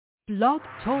Blog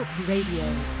Talk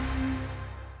Radio.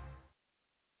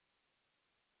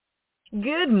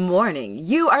 Good morning.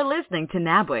 You are listening to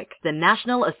Nabwic, the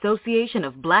National Association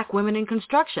of Black Women in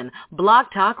Construction Blog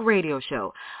Talk radio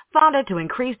show, founded to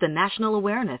increase the national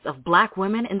awareness of Black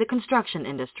women in the construction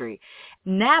industry.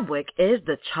 Nabwic is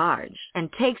the charge and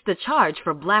takes the charge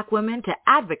for Black women to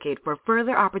advocate for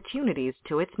further opportunities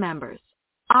to its members.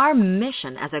 Our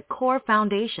mission as a core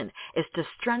foundation is to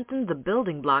strengthen the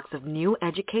building blocks of new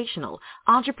educational,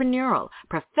 entrepreneurial,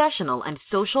 professional, and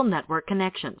social network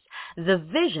connections. The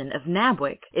vision of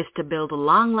Nabwic is to build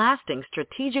long-lasting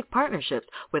strategic partnerships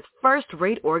with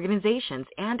first-rate organizations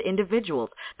and individuals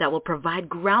that will provide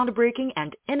groundbreaking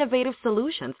and innovative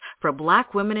solutions for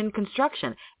Black women in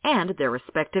construction and their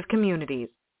respective communities.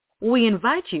 We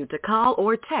invite you to call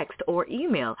or text or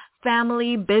email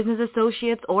family, business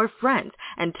associates, or friends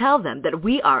and tell them that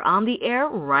we are on the air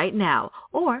right now,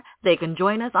 or they can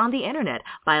join us on the internet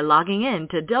by logging in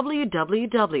to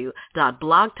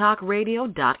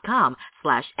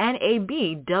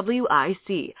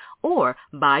www.blogtalkradio.com/NABWIC or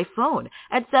by phone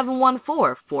at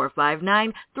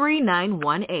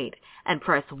 714-459-3918 and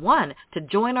press 1 to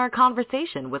join our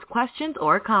conversation with questions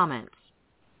or comments.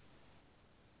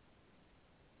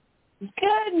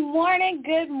 Good morning,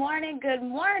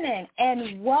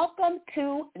 and welcome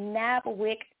to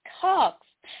Nabwic Talks.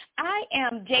 I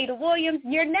am Jada Williams,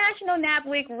 your National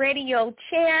Nabwic Radio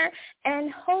Chair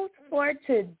and host for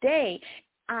today.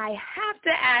 I have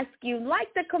to ask you,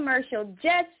 like the commercial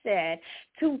just said,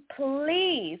 to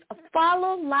please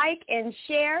follow, like, and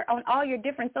share on all your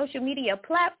different social media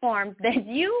platforms that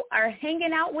you are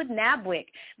hanging out with Nabwic,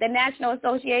 the National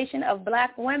Association of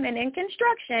Black Women in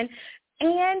Construction,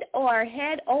 and or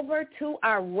head over to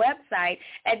our website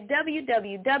at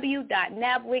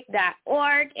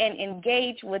www.nabwic.org and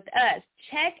engage with us.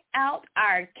 Check out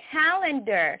our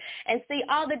calendar and see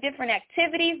all the different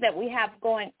activities that we have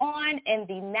going on in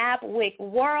the Nabwic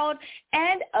world.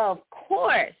 And, of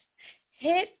course,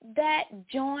 hit that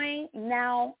Join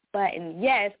Now button.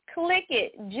 Yes, click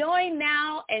it. Join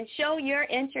now and show your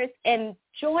interest in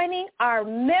joining our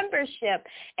membership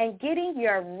and getting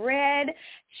your red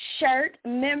shirt,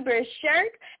 member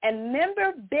shirt, and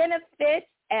member benefits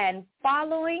and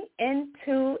following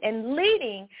into and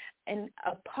leading in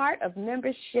a part of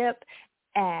membership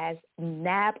as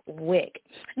Nabwic.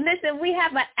 Listen, we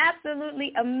have an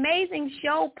absolutely amazing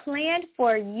show planned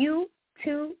for you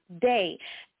today.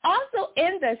 Also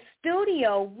in the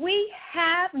studio, we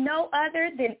have no other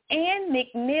than Ann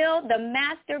McNeil, the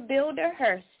master builder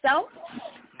herself,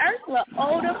 Ursula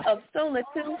Odom of Sola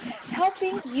 2,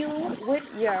 helping you with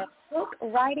your book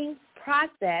writing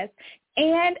process,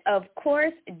 and, of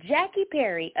course, Jackie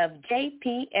Perry of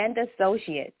JP and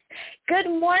Associates. Good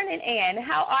morning, Ann.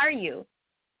 How are you?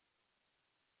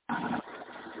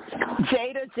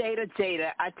 Jada,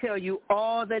 I tell you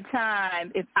all the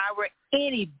time, if I were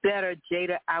any better,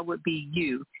 Jada, I would be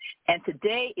you. And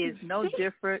today is no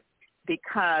different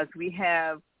because we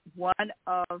have one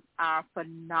of our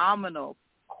phenomenal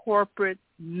corporate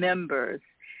members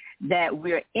that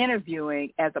we're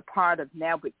interviewing as a part of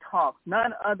Nabwic Talks,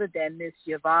 none other than Miss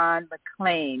Yvonne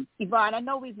McClain. Yvonne, I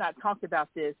know we've not talked about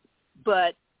this,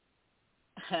 but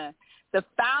the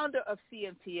founder of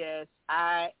CMTS,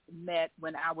 I met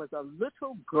when I was a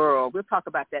little girl. We'll talk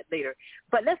about that later.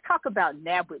 But let's talk about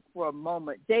Nabwic for a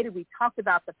moment. Jada, we talked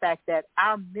about the fact that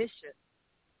our mission,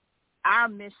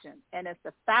 and as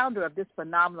the founder of this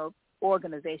phenomenal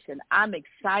organization, I'm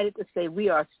excited to say we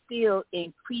are still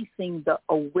increasing the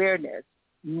awareness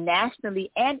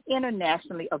nationally and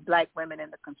internationally of Black women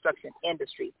in the construction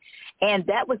industry. And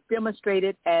that was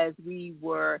demonstrated as we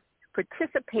were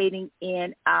participating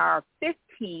in our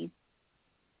 15th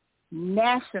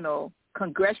National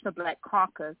Congressional Black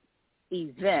Caucus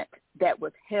event that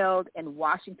was held in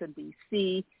Washington,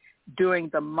 D.C. during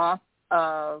the month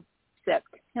of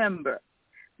September.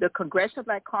 The Congressional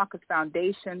Black Caucus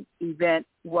Foundation event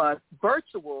was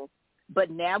virtual, but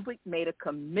Nabwic made a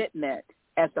commitment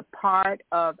as a part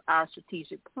of our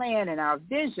strategic plan and our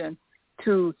vision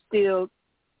to still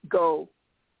go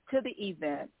to the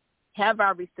event, have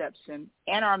our reception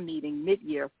and our meeting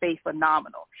mid-year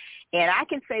phenomenal. And I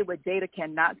can say what Jada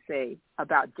cannot say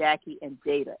about Jackie and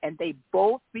Jada, and they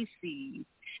both received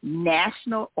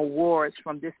national awards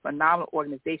from this phenomenal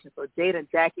organization. So Jada and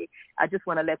Jackie, I just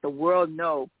want to let the world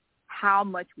know how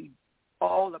much we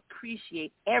all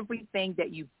appreciate everything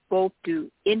that you both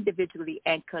do individually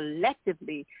and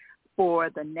collectively for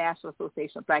the National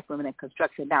Association of Black Women in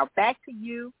Construction. Now back to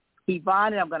you,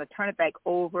 Yvonne, and I'm going to turn it back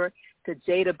over to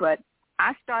Jada, but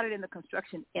I started in the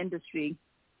construction industry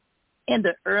in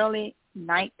the early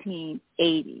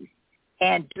 1980s,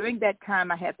 And during that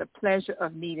time, I had the pleasure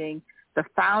of meeting the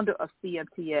founder of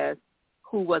CMTS,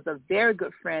 who was a very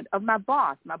good friend of my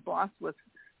boss. My boss was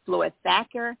Floyd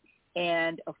Thacker,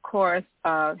 and, of course,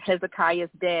 Hezekiah's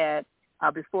dad,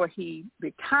 before he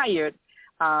retired,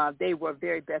 they were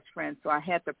very best friends. So I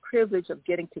had the privilege of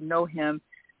getting to know him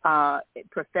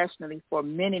professionally for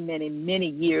many, many, many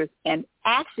years. And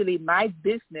actually, my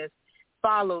business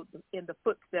followed in the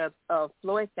footsteps of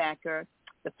Floyd Thacker,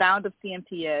 the founder of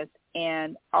CMTS,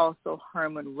 and also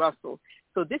Herman Russell.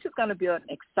 So this is going to be an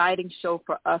exciting show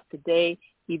for us today,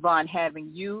 Yvonne,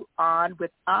 having you on with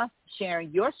us,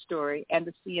 sharing your story and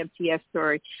the CMTS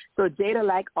story. So, Jada,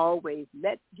 like always,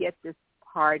 let's get this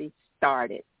party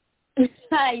started.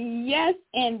 Yes,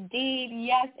 indeed.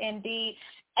 Yes, indeed.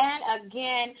 And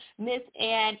again, Miss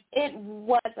Ann, it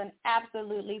was an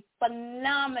absolutely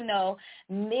phenomenal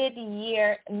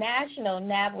mid-year, national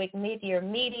Nabwic mid-year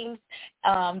meetings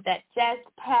that just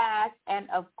passed. And,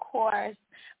 of course,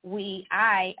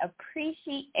 I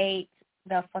appreciate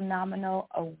the phenomenal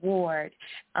award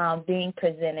being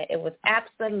presented. It was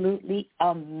absolutely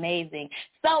amazing.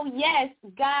 So, yes,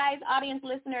 guys, audience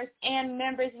listeners, and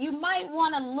members, you might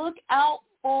want to look out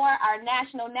for our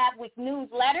National Nabwic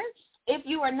newsletter. If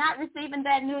you are not receiving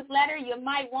that newsletter, you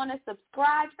might want to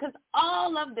subscribe, because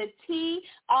all of the tea,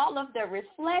 all of the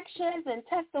reflections and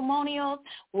testimonials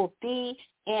will be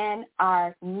in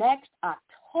our next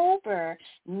October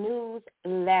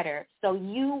newsletter. So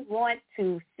you want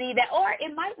to see that, or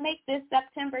it might make this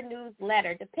September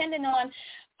newsletter, depending on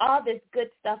all this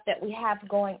good stuff that we have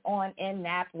going on in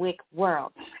Nabwic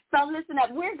world. So listen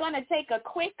up, we're going to take a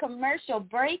quick commercial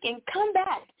break and come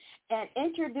back and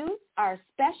introduce our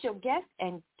special guest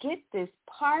and get this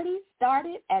party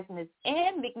started, as Ms.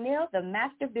 Ann McNeil, the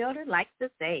Master Builder, likes to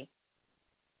say.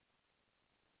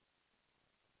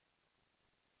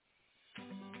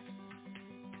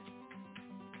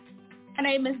 My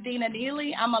name is Dina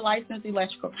Neely. I'm a licensed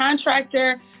electrical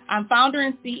contractor. I'm founder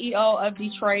and CEO of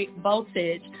Detroit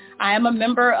Voltage. I am a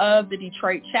member of the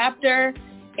Detroit chapter,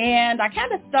 and I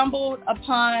kind of stumbled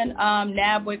upon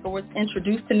Nabwic, or was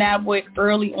introduced to Nabwic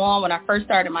early on when I first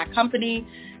started my company,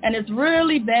 and it's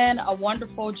really been a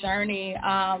wonderful journey.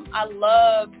 I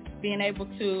love being able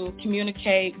to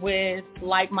communicate with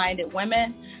like-minded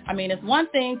women. I mean, it's one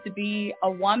thing to be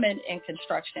a woman in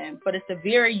construction, but it's a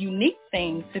very unique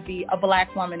thing to be a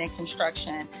Black woman in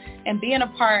construction. And being a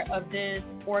part of this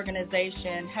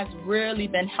organization has really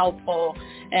been helpful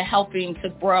in helping to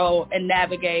grow and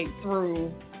navigate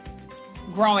through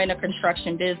growing a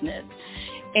construction business.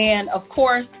 And of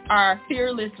course, our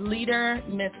fearless leader,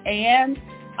 Miss Ann,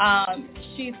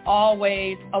 she's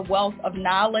always a wealth of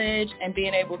knowledge, and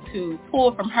being able to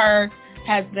pull from her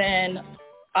has been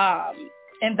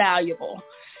invaluable.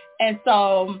 And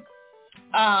so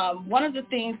one of the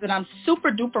things that I'm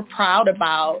super duper proud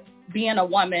about being a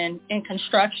woman in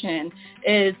construction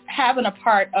is having a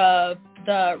part of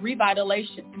the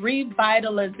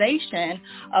revitalization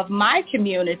of my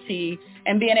community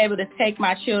and being able to take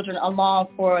my children along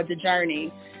for the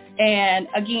journey. And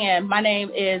again, my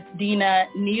name is Dina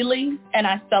Neely, and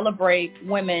I celebrate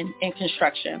women in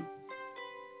construction.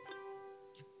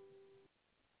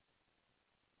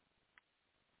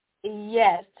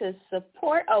 Yes, to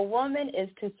support a woman is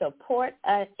to support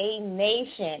a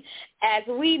nation, as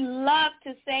we love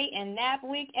to say in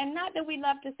Nabwic, and not that we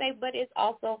love to say, but it's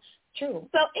also true.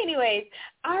 So anyways,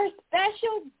 our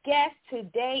special guest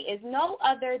today is no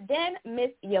other than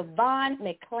Miss Yvonne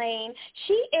McClain.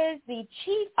 She is the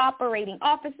Chief Operating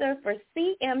Officer for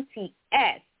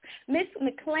CMTS. Ms.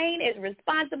 McClain is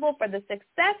responsible for the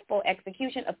successful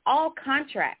execution of all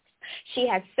contracts. She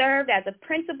has served as a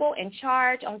principal in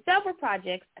charge on several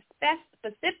projects,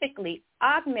 specifically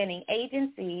augmenting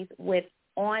agencies with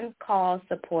on-call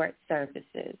support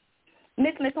services.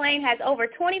 Ms. McClain has over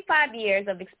 25 years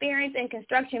of experience in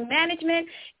construction management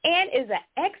and is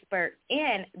an expert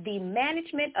in the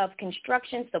management of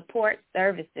construction support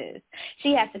services.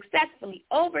 She has successfully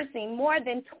overseen more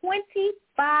than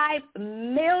 $25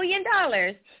 million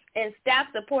in staff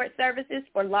support services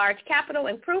for large capital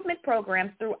improvement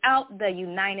programs throughout the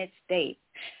United States.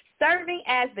 Serving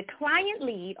as the client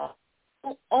lead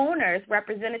owners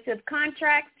representative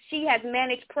contracts, she has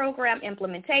managed program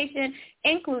implementation,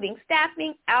 including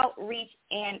staffing, outreach,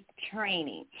 and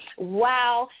training.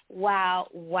 Wow, wow,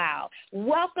 wow.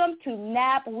 Welcome to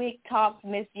Nabwic Talks,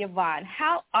 Miss Yvonne.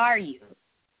 How are you?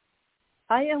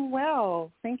 I am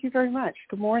well. Thank you very much.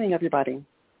 Good morning, everybody.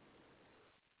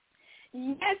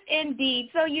 Yes, indeed.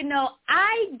 So, we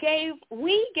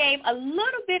gave a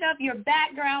little bit of your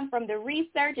background from the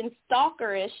research and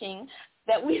stalkerishing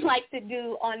that we like to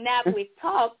do on Nabwic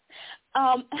Talks.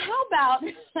 How about,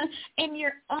 in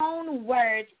your own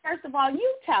words, first of all,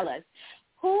 you tell us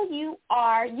who you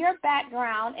are, your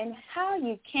background, and how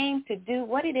you came to do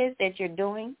what it is that you're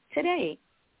doing today.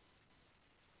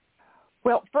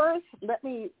 Well, first, let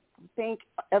me thank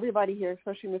everybody here,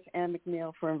 especially Miss Ann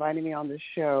McNeil, for inviting me on this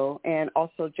show, and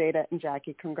also Jada and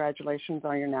Jackie, congratulations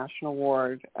on your national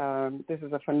award. This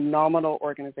is a phenomenal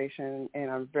organization, and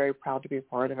I'm very proud to be a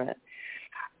part of it.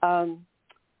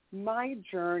 My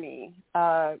journey,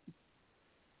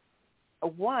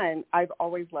 one, I've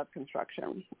always loved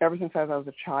construction ever since I was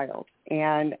a child.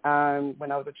 And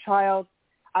when I was a child,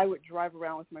 I would drive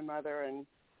around with my mother and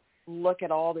look at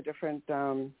all the different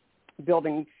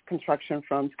buildings construction,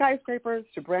 from skyscrapers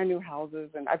to brand new houses,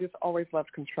 and I just always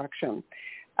loved construction.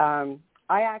 I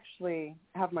actually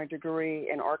have my degree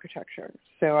in architecture,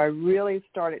 so I really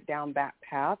started down that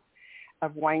path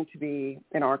of wanting to be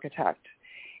an architect.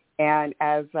 And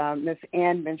as Ms.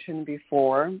 Ann mentioned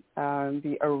before,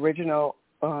 the original,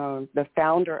 the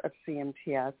founder of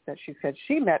CMTS that she said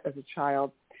she met as a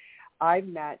child, I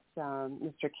met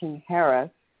Mr. King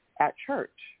Harris at church.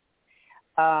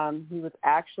 He was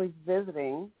actually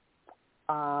visiting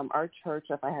our church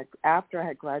after I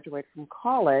had graduated from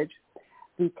college,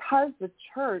 because the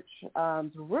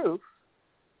church's roof,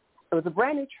 it was a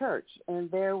brand new church,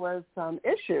 and there was some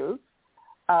issues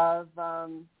of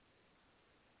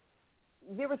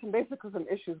there were some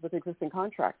issues with the existing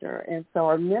contractor, and so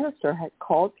our minister had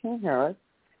called King Harris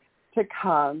to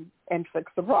come and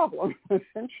fix the problem,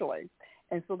 essentially.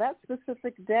 And so that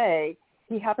specific day,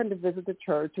 he happened to visit the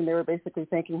church, and they were basically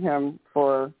thanking him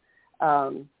for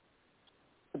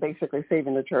basically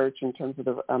saving the church in terms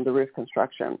of the roof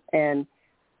construction. And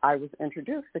I was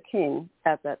introduced to King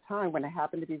at that time when I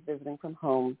happened to be visiting from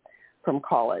home from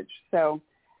college. So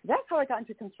that's how I got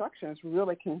into construction, is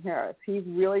really King Harris. He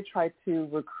really tried to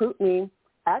recruit me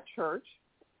at church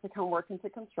to come work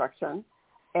into construction,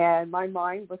 and my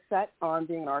mind was set on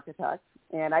being an architect.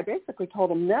 And I basically told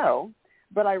him no,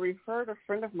 but I referred a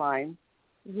friend of mine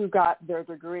who got their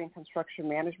degree in construction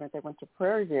management. They went to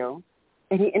Prairie View,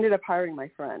 and he ended up hiring my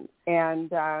friend.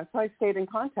 And so I stayed in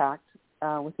contact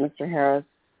with Mr. Harris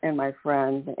and my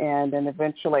friend, and then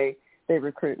eventually they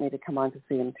recruited me to come on to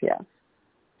CMTS.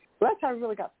 So that's how I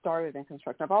really got started in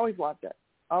construction. I've always loved it,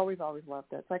 always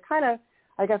loved it. So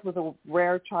I guess, was a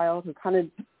rare child who kind of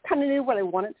knew what I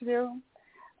wanted to do,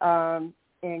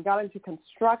 and got into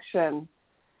construction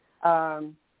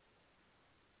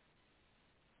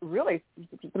really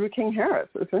through King Harris,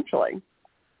 essentially.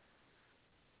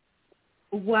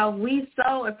 Well, we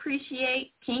so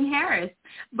appreciate King Harris.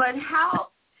 But how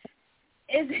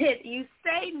is it you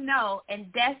say no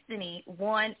and destiny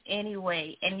won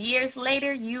anyway, and years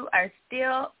later you are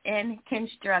still in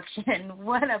construction?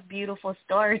 What a beautiful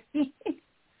story.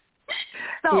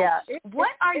 So yeah,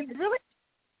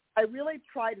 I really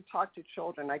try to talk to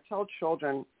children. I tell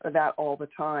children that all the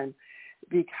time,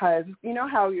 because you know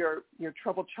how you're a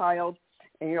troubled child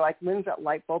and you're like, when's that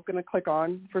light bulb going to click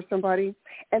on for somebody?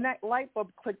 And that light bulb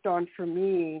clicked on for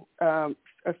me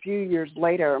a few years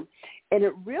later, and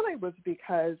it really was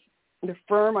because the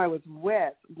firm I was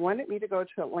with wanted me to go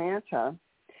to Atlanta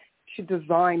to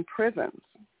design prisons.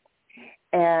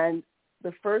 And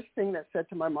the first thing that said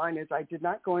to my mind is I did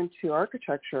not go into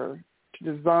architecture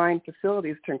to design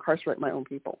facilities to incarcerate my own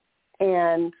people.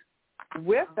 And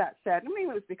with that said, I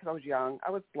mean, it was because I was young.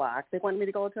 I was Black. They wanted me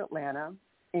to go to Atlanta,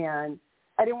 and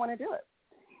I didn't want to do it.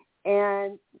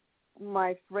 And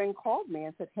my friend called me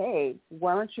and said, hey,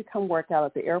 why don't you come work out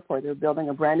at the airport? They're building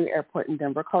a brand new airport in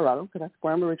Denver, Colorado, because that's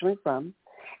where I'm originally from.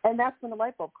 And that's when the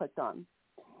light bulb clicked on.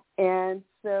 And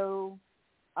so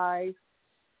I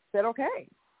said, okay.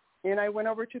 And I went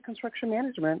over to construction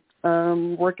management,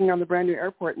 working on the brand new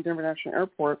airport in Denver National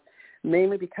Airport,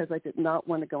 mainly because I did not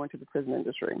want to go into the prison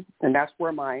industry. And that's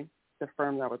where the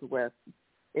firm that I was with,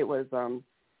 it was,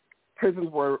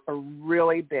 prisons were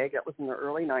really big. It was in the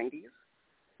early 90s.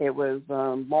 It was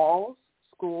malls,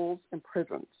 schools, and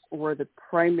prisons were the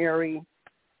primary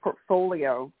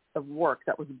portfolio of work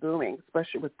that was booming,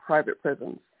 especially with private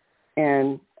prisons.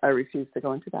 And I refused to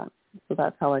go into that. So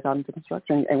that's how I got into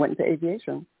construction and went into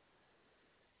aviation.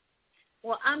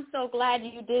 Well, I'm so glad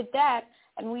you did that.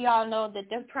 And we all know that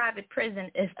the private prison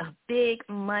is a big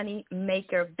money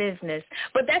maker business.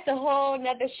 But that's a whole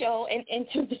nother show and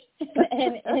interview.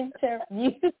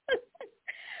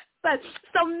 But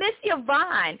so, Miss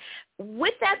Yvonne,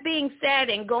 with that being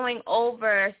said, and going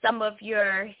over some of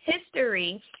your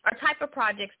history or type of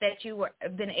projects that you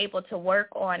have been able to work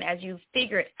on as you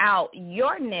figured out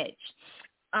your niche,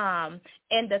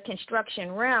 in the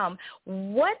construction realm.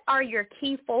 What are your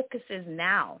key focuses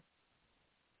now?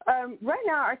 Right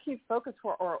now, our key focus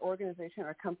for our organization,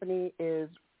 our company, is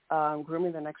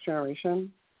grooming the next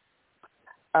generation.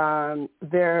 I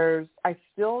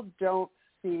still don't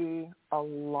see a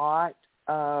lot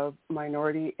of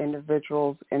minority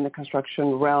individuals in the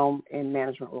construction realm in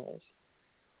management roles.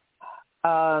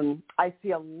 I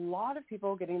see a lot of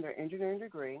people getting their engineering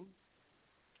degree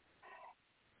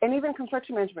and even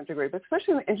construction management degree, but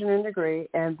especially the engineering degree,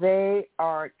 and they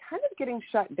are kind of getting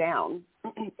shut down,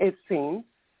 it seems,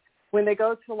 when they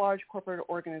go to large corporate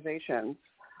organizations.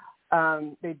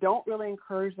 They don't really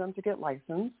encourage them to get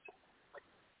licensed,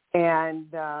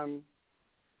 and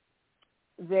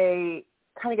they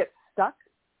kind of get stuck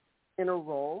in a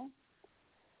role,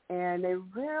 and they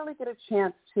rarely get a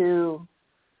chance to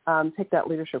take that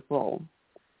leadership role.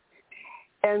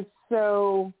 And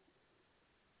so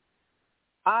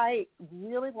I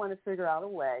really want to figure out a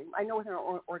way. I know within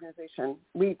our organization,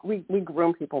 we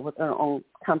groom people within our own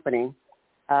company.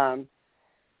 As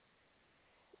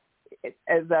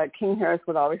King Harris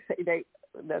would always say,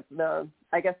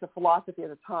 I guess the philosophy at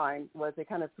the time was they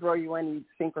kind of throw you in, you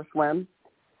sink or swim.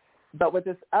 But with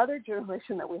this other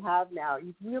generation that we have now,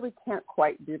 you really can't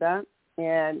quite do that.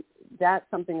 And that's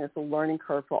something that's a learning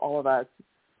curve for all of us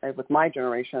with my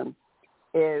generation,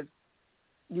 is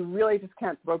you really just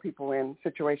can't throw people in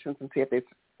situations and see if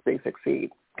they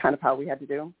succeed, kind of how we had to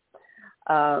do.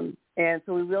 And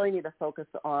so we really need to focus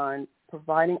on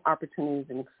providing opportunities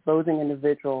and exposing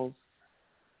individuals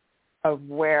of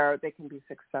where they can be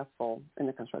successful in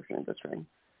the construction industry,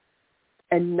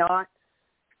 and not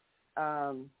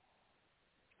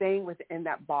staying within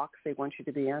that box they want you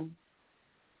to be in.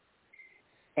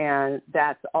 And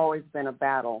that's always been a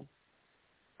battle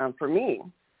for me,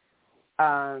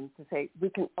 to say we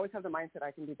can always have the mindset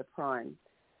I can be the prime.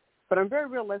 But I'm very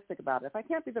realistic about it. If I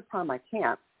can't be the prime, I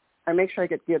can't. I make sure I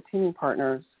get good teaming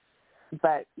partners,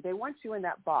 but they want you in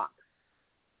that box.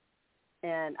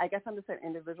 And I guess I'm just an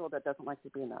individual that doesn't like to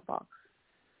be in that box.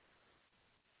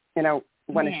 And I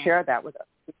want to share that with other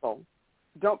people.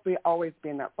 Don't always be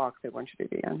in that box they want you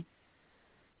to be in.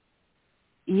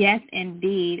 Yes,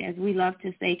 indeed. As we love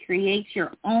to say, create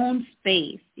your own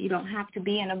space. You don't have to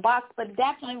be in a box, but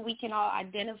definitely we can all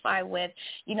identify with,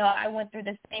 I went through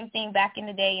the same thing back in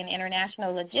the day in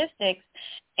international logistics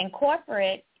and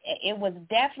corporate. It was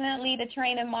definitely the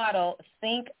training model,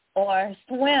 sink or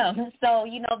swim. So,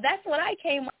 that's what I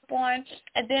came up on.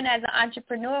 And then as an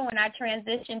entrepreneur, when I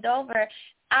transitioned over,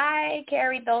 I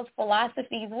carried those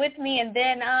philosophies with me. And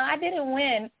then I didn't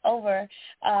win over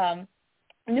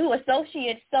new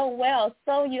associates so well.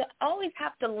 So you always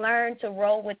have to learn to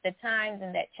roll with the times,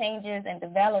 and that changes and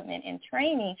development and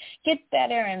training gets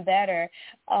better and better.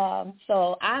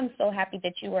 So I'm so happy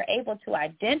that you were able to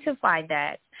identify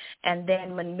that and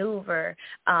then maneuver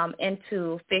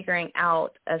into figuring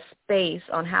out a space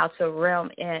on how to reel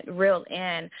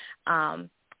in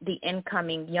the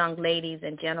incoming young ladies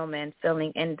and gentlemen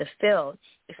filling in the field,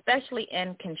 especially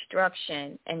in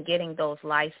construction, and getting those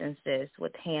licenses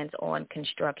with hands-on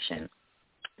construction.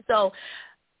 So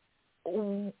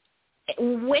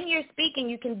when you're speaking,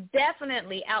 you can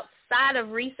definitely, outside of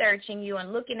researching you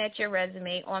and looking at your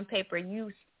resume on paper,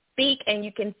 you speak and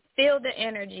you can feel the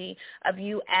energy of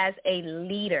you as a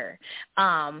leader,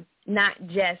 not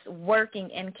just working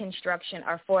in construction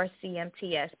or for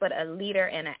CMTS, but a leader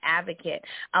and an advocate.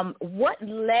 What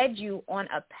led you on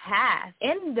a path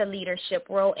in the leadership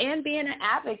role and being an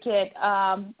advocate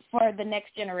for the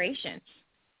next generation?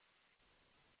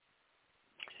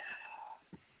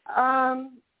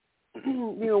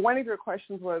 One of your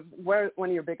questions was, what one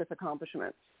of your biggest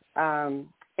accomplishments?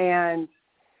 And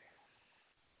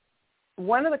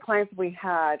one of the clients we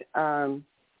had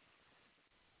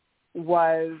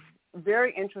was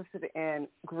very interested in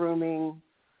grooming,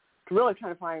 really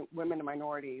trying to find women and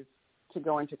minorities to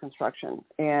go into construction.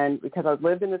 And because I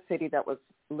lived in a city that was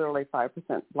literally 5%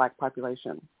 Black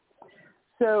population.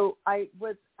 So I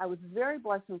was very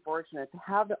blessed and fortunate to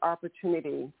have the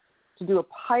opportunity to do a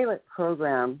pilot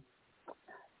program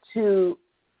to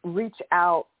reach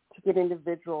out to get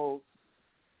individuals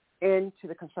into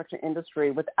the construction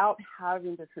industry without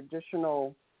having the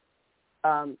traditional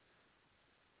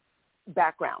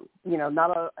background.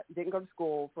 Didn't go to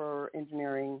school for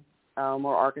engineering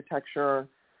or architecture.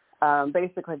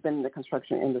 Basically, been in the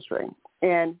construction industry.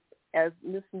 And as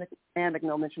Ms. Ann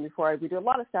McNeil mentioned before, we do a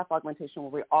lot of staff augmentation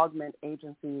where we augment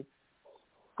agencies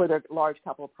for their large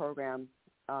capital programs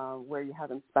where you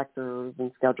have inspectors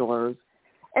and schedulers.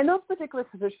 And those particular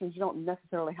positions you don't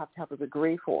necessarily have to have a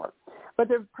degree for, but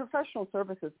they're professional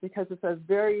services because it's a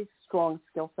very strong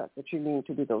skill set that you need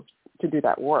to do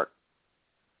that work.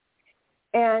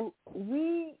 And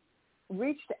we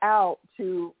reached out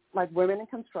to like women in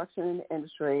construction in the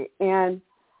industry, and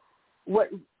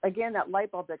that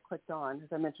light bulb that clicked on, as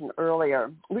I mentioned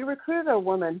earlier, we recruited a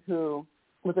woman who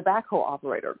was a backhoe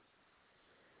operator,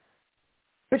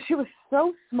 but she was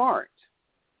so smart.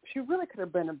 She really could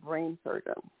have been a brain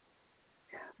surgeon.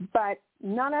 But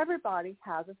not everybody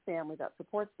has a family that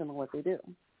supports them in what they do.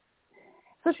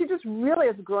 So she just really,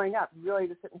 as growing up, really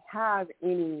just didn't have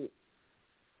any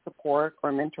support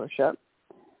or mentorship.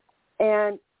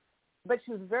 But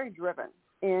she was very driven.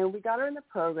 And we got her in the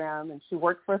program, and she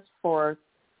worked for us for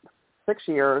 6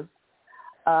 years.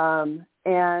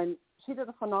 And she did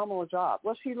a phenomenal job.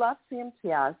 Well, she left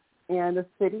CMTS, and the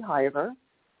city hired her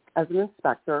as an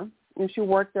inspector, and she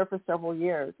worked there for several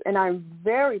years. And I'm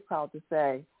very proud to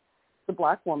say, the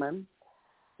Black woman,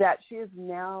 that she is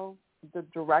now the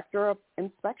director of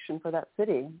inspection for that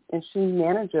city, and she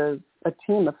manages a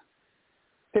team of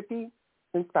 50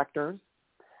 inspectors,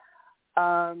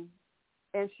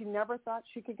 and she never thought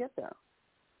she could get there.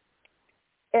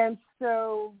 And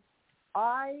so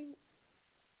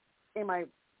in my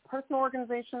personal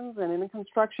organizations and in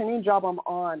construction, any job I'm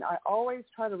on, I always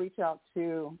try to reach out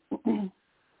to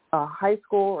a high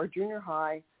school or junior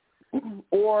high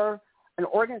or an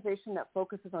organization that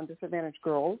focuses on disadvantaged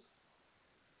girls,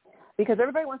 because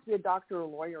everybody wants to be a doctor, a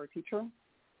lawyer, or a teacher,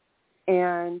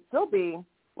 and still be,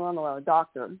 well, I'm not a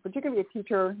doctor, but you can be a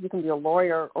teacher, you can be a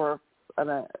lawyer or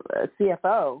a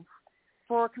CFO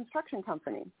for a construction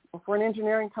company or for an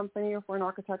engineering company or for an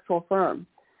architectural firm.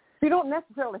 So you don't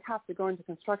necessarily have to go into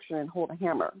construction and hold a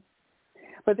hammer,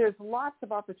 but there's lots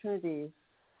of opportunities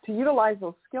to utilize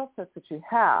those skill sets that you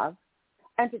have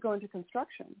and to go into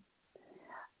construction.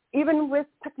 Even with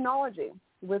technology,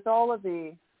 with all of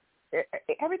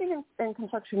everything in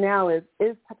construction now is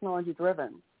technology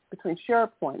driven. Between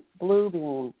SharePoint,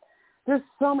 Bluebeam, there's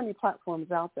so many platforms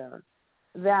out there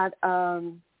that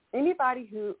anybody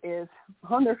who is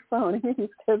on their phone, any of these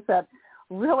kids that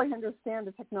really understand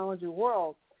the technology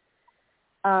world,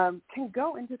 can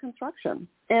go into construction.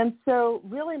 And so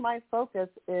really my focus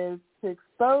is to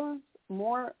expose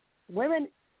more women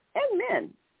and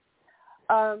men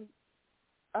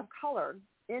of color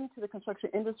into the construction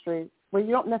industry where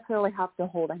you don't necessarily have to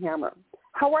hold a hammer.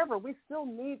 However, we still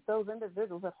need those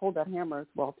individuals that hold that hammer as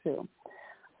well, too.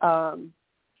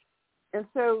 And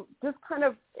so just kind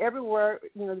of everywhere,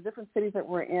 the different cities that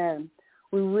we're in,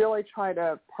 we really try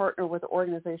to partner with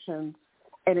organizations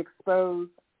and expose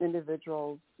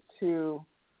individuals to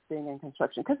being in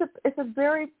construction, because it's a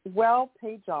very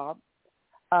well-paid job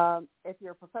if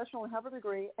you're a professional and have a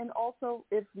degree, and also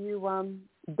if you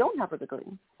don't have a degree.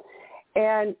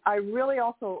 And I really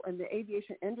also, in the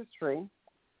aviation industry,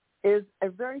 is a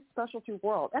very specialty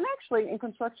world. And actually in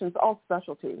construction, it's all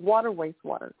specialty: water,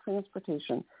 wastewater,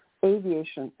 transportation,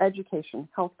 aviation, education,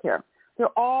 healthcare.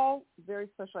 They're all very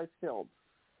specialized fields.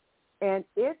 And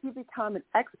if you become an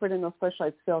expert in those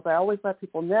specialized fields, I always let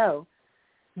people know,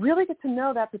 really get to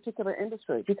know that particular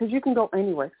industry, because you can go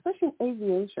anywhere, especially in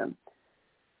aviation.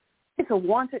 It's a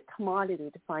wanted commodity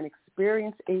to find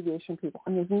experienced aviation people,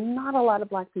 and there's not a lot of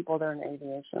Black people there in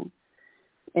aviation.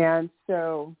 And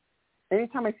so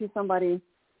anytime I see somebody,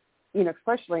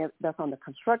 especially that's on the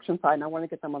construction side, and I want to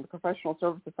get them on the professional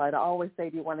services side, I always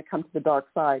say, do you want to come to the dark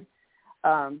side?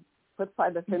 What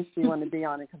side of the fence do you want to be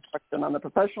on in construction, on the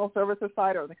professional services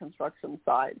side or the construction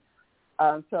side?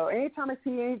 So anytime I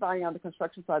see anybody on the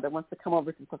construction side that wants to come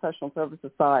over to the professional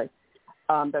services side,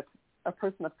 that's a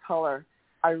person of color,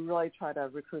 I really try to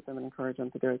recruit them and encourage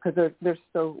them to do it, because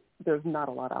there's not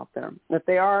a lot out there. If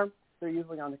they are, they're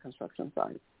usually on the construction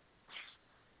side.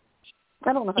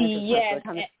 I don't know if I can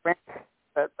kind of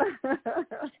but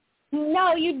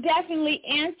No, you definitely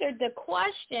answered the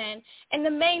question. And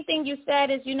the main thing you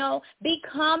said is,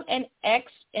 become an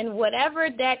X in whatever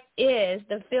that is,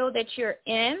 the field that you're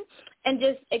in, and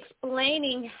just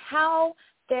explaining how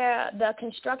the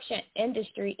construction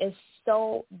industry is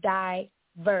so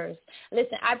diverse.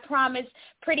 Listen, I promise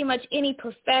pretty much any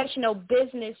professional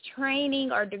business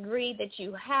training or degree that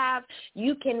you have,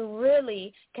 you can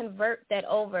really convert that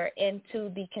over into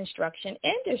the construction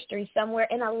industry somewhere.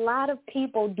 And a lot of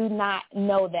people do not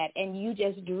know that. And you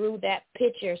just drew that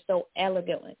picture so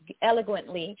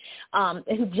eloquently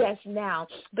just now.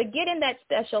 But getting that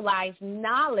specialized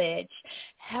knowledge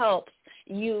helps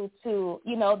you to,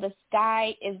 the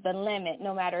sky is the limit,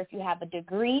 no matter if you have a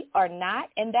degree or not,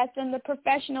 and that's in the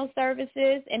professional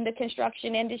services, in the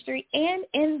construction industry, and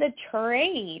in the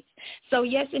trades. So,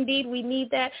 yes, indeed, we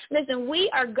need that. Listen, we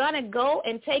are going to go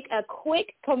and take a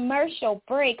quick commercial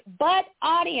break, but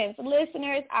audience,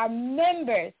 listeners, our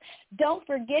members, don't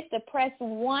forget to press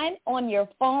 1 on your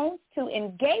phone to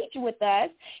engage with us,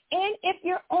 and if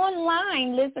you're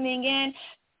online listening in,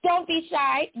 don't be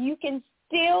shy. You can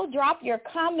still drop your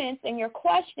comments and your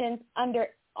questions under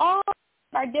all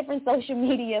our different social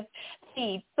media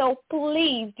feeds. So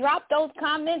please drop those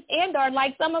comments or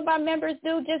like some of our members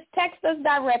do, just text us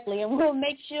directly and we'll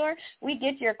make sure we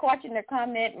get your question or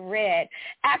comment read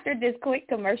after this quick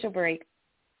commercial break.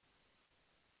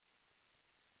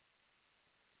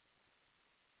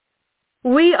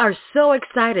 We are so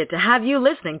excited to have you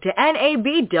listening to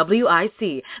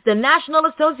NABWIC, the National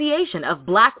Association of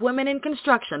Black Women in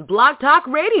Construction Blog Talk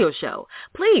Radio Show.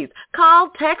 Please call,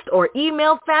 text, or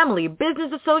email family,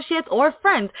 business associates, or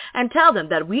friends and tell them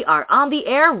that we are on the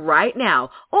air right now.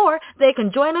 Or they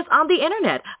can join us on the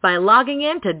internet by logging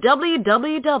in to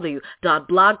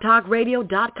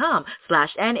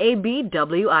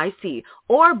www.blogtalkradio.com/NABWIC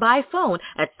or by phone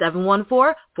at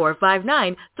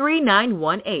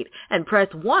 714-459-3918 and press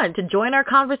 1 to join our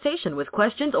conversation with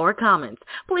questions or comments.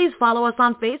 Please follow us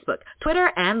on Facebook,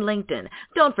 Twitter, and LinkedIn.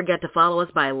 Don't forget to follow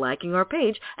us by liking our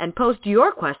page and post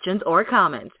your questions or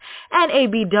comments.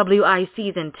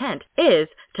 NABWIC's intent is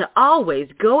to always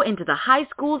go into the high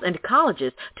schools and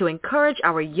colleges to encourage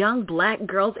our young Black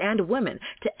girls and women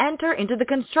to enter into the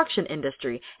construction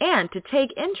industry and to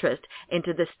take interest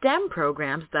into the STEM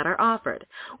programs that are offered.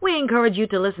 We encourage you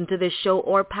to listen to this show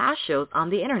or past shows on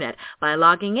the internet by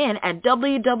logging in at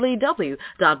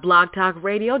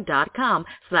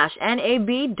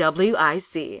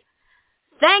www.blogtalkradio.com/NABWIC.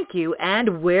 Thank you,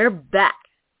 and we're back.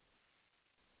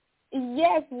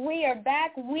 Yes, we are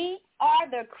back. We are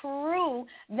the crew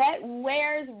that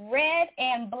wears red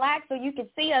and black, so you can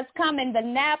see us coming the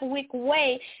Nabwic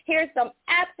way. Here's some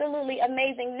absolutely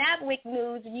amazing Nabwic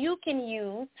news you can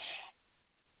use.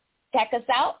 Check us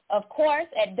out, of course,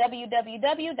 at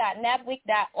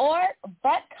www.nabwic.org.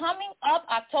 But coming up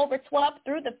October 12th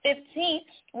through the 15th,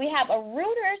 we have a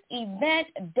Reuters event,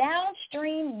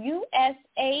 Downstream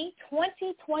USA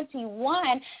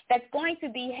 2021, that's going to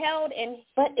be held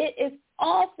but it is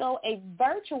also a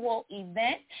virtual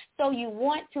event, so you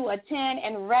want to attend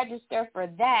and register for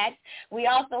that. We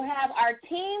also have our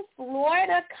Team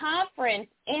Florida Conference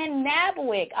in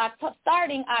Nabwic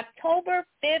starting October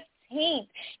 15th.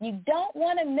 You don't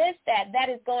want to miss that. That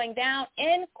is going down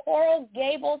in Coral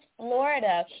Gables,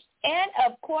 Florida. And,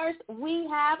 of course, we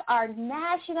have our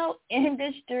National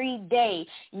Industry Day.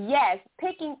 Yes,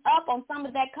 picking up on some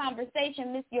of that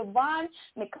conversation Ms. Yvonne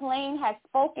McClain has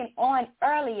spoken on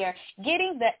earlier,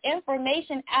 getting the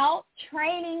information out,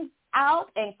 training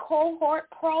out, and cohort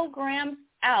programs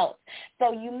out.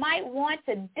 So you might want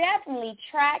to definitely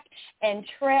track and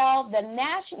trail the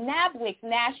Nabwic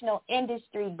National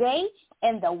Industry Day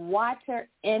in the water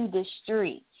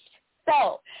industry.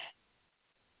 So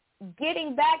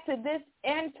getting back to this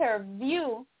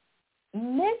interview,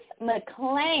 Ms.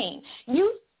 McClain,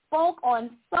 you spoke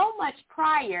on so much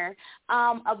prior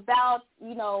about,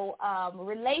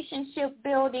 relationship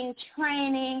building,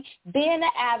 training, being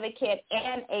an advocate,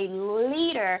 and a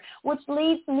leader, which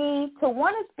leads me to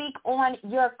want to speak on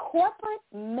your corporate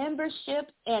membership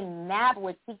in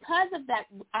Nabwic. Because of that,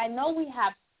 I know we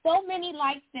have so many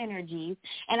like synergies,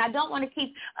 and I don't want to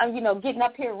keep, getting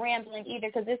up here rambling either,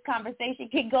 because this conversation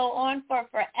can go on for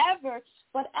forever.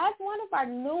 But as one of our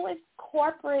newest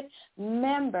corporate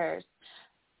members,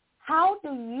 how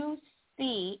do you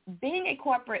see being a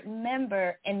corporate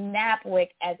member in Nabwic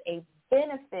as a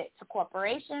benefit to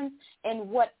corporations in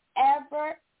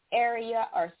whatever area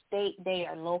or state they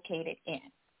are located in?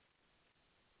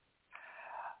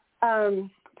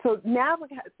 So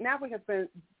Nabwic has been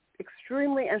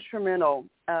extremely instrumental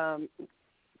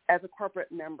as a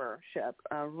corporate membership.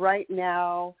 Right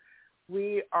now,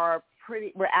 we're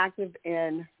active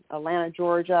in Atlanta,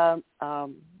 Georgia,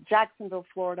 Jacksonville,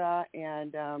 Florida,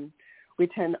 and we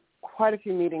attend quite a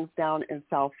few meetings down in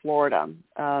South Florida.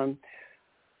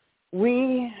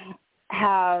 We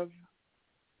have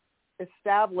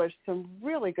established some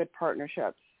really good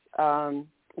partnerships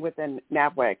within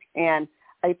Nabwic, and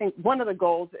I think one of the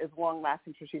goals is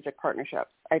long-lasting strategic partnerships.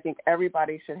 I think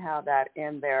everybody should have that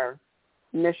in their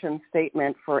mission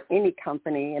statement for any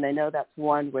company, and I know that's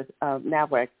one with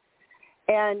Nabwic.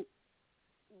 And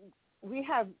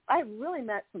I've really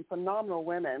met some phenomenal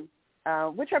women,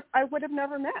 which I would have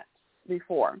never met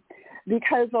before,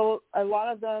 because a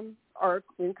lot of them are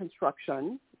in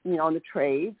construction, on the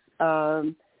trades.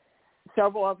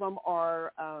 Several of them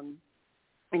are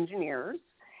engineers.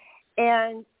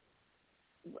 And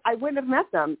I wouldn't have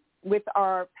met them with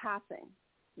our passing,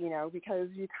 because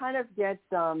you kind of get,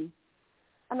 I'm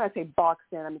not going to say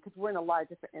boxed in, because we're in a lot of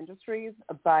different industries,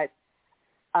 but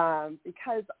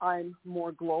because I'm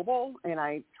more global and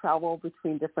I travel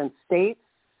between different states,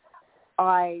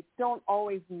 I don't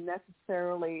always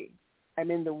necessarily,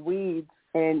 I'm in the weeds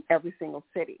in every single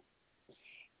city.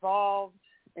 Involved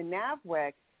in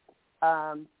Nabwic,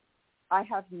 I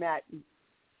have met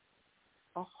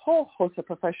a whole host of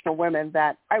professional women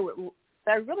that I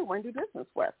really want to do business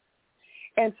with.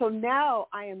 And so now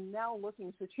I am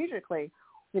looking strategically,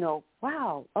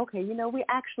 wow, okay, we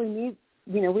actually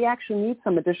need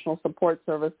some additional support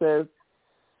services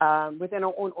within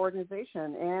our own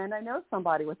organization. And I know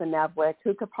somebody within Nabwic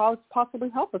who could possibly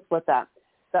help us with that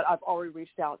I've already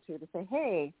reached out to say,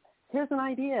 hey, here's an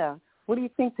idea. What do you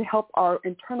think to help our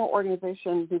internal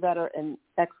organization do better in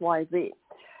X, Y, Z?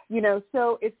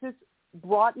 So it's just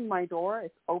broadened my door.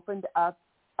 It's opened up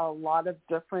a lot of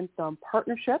different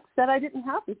partnerships that I didn't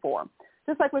have before.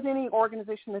 Just like with any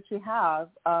organization that you have,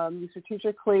 you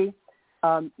strategically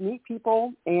meet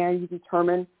people and you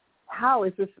determine how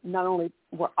is this not only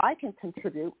where I can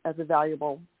contribute as a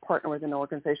valuable partner within an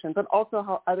organization, but also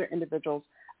how other individuals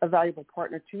a valuable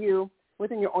partner to you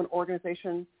within your own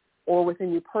organization or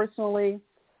within you personally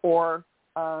or,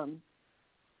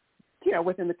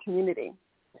 within the community.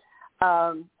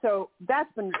 So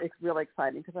that's been really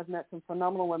exciting because I've met some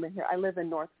phenomenal women here. I live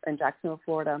in Jacksonville,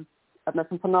 Florida. I've met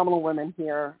some phenomenal women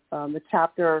here. The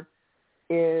chapter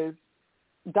is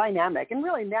dynamic, and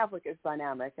really Nabwic is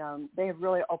dynamic. They have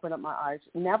really opened up my eyes.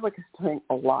 Nabwic is doing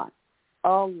a lot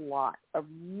of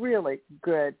really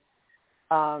good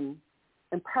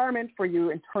empowerment for you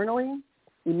internally,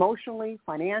 emotionally,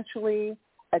 financially,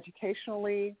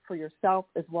 educationally, for yourself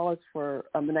as well as for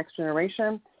the next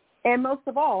generation, and most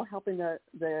of all, helping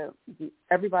the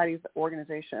everybody's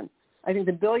organization. I think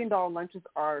the $1 billion lunches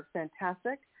are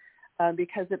fantastic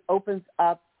because it opens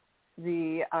up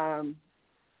the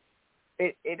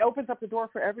it opens up the door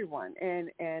for everyone. And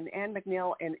Ann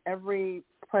McNeil and every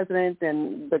president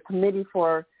and the committee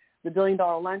for the $1 billion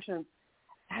luncheons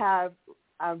have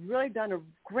really done a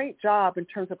great job in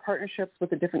terms of partnerships with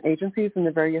the different agencies in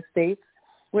the various states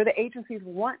where the agencies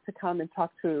want to come and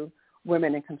talk to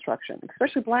women in construction,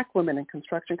 especially Black women in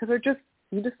construction, because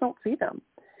you just don't see them.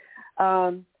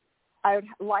 I would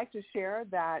like to share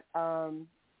that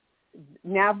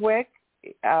Nabwic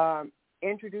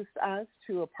introduced us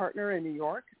to a partner in New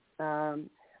York,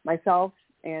 myself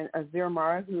and Azir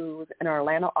Mara, who's in our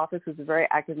Atlanta office, who's a very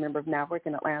active member of Nabwic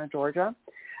in Atlanta, Georgia.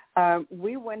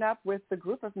 We went up with the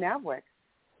group of Nabwic.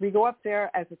 We go up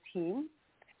there as a team,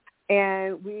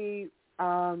 and we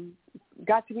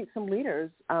got to meet some leaders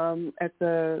at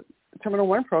the Terminal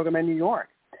 1 program in New York.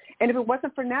 And if it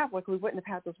wasn't for Nabwic, we wouldn't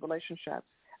have had those relationships.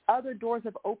 Other doors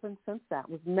have opened since that.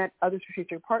 We've met other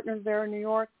strategic partners there in New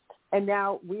York, and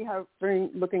now we have been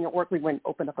looking at work. We went and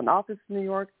opened up an office in New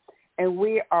York, and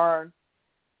we are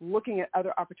looking at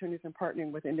other opportunities and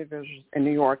partnering with individuals in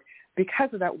New York because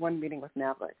of that one meeting with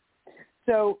Nabwic.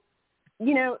 So,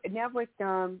 Nabwic,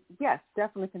 yes,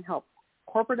 definitely can help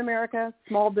corporate America,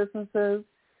 small businesses,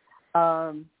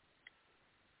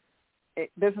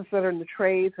 businesses that are in the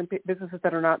trades and businesses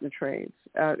that are not in the trades.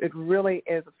 It really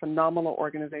is a phenomenal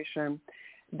organization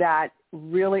that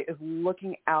really is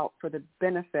looking out for the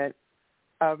benefit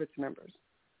of its members.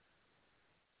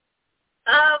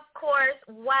 Of course.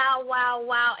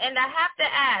 Wow. And I have to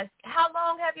ask, how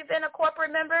long have you been a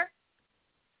corporate member?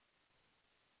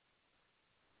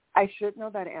 I should know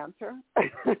that answer.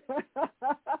 But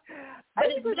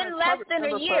it's been less than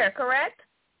a year, correct?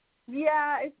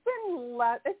 Yeah, it's been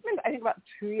I think about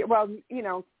 2 years. Well,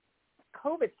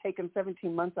 COVID's taken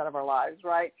 17 months out of our lives,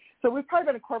 right? So we've probably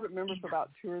been a corporate member for about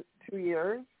 2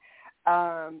 years.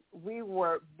 We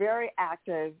were very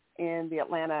active in the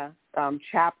Atlanta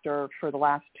chapter for the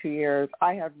last 2 years.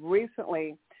 I have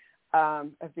recently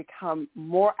have become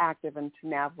more active into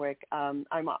Nabwic. I'm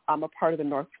a part of the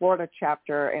North Florida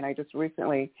chapter, and I just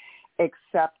recently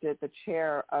accepted the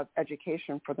chair of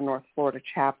education for the North Florida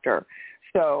chapter.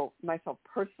 So myself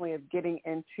personally is getting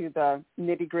into the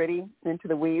nitty-gritty, into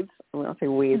the weeds. I won't say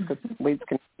weeds because weeds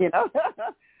can,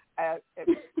 I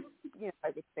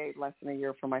would say less than a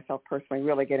year for myself personally,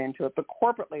 really get into it. But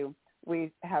corporately,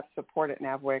 we have supported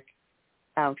Nabwic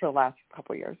for the last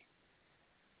couple of years.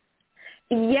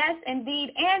 Yes,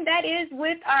 indeed. And that is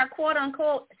with our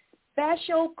quote-unquote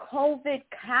special COVID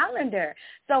calendar.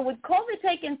 So with COVID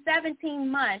taking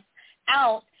 17 months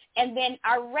out And then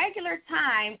our regular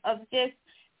time of just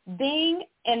being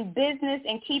in business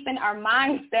and keeping our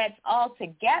mindsets all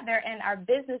together and our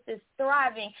businesses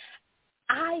thriving,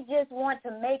 I just want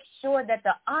to make sure that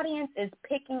the audience is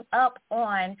picking up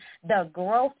on the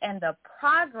growth and the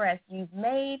progress you've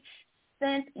made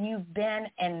since you've been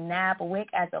in Nabwic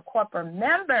as a corporate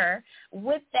member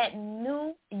with that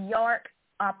New York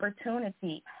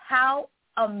opportunity. How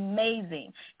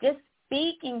amazing. Just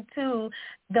speaking to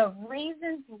the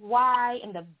reasons why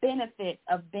and the benefits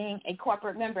of being a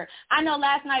corporate member. I know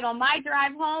last night on my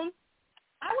drive home,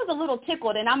 I was a little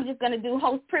tickled, and I'm just going to do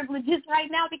host privileges right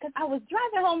now because I was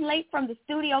driving home late from the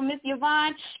studio, Miss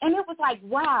Yvonne, and it was like,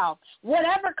 wow,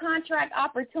 whatever contract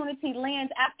opportunity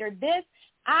lands after this,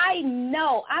 I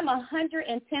know I'm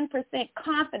 110%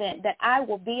 confident that I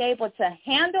will be able to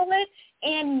handle it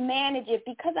and manage it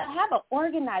because I have an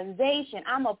organization.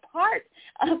 I'm a part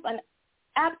of an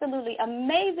absolutely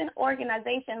amazing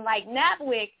organization like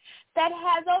Nabwic that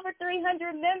has over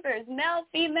 300 members, male,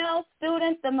 female,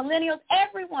 students, the millennials,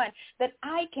 everyone that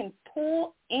I can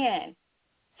pull in.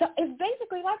 So it's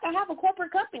basically like I have a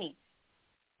corporate company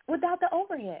without the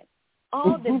overhead.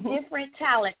 All the different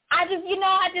talent. I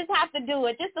just have to do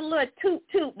it. Just a little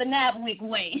toot the Nabwic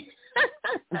way.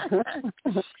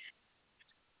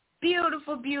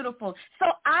 Beautiful, beautiful. So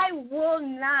I will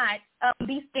not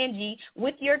be stingy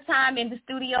with your time in the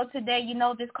studio today. You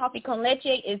know, this coffee con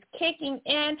leche is kicking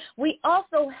in. We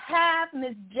also have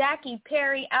Miss Jackie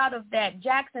Perry out of that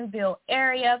Jacksonville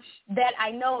area that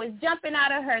I know is jumping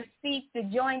out of her seat to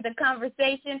join the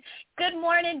conversation. Good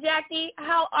morning, Jackie.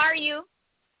 How are you?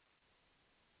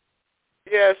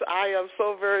 Yes, I am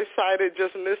so very excited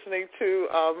just listening to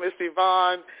Miss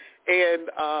Yvonne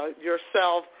and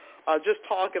yourself just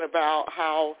talking about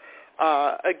how,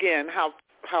 again,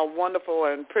 how wonderful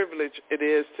and privileged it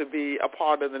is to be a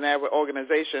part of the Nabwic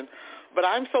organization. But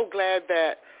I'm so glad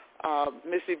that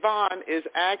Miss Yvonne is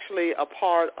actually a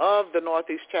part of the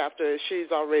Northeast chapter, as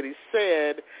she's already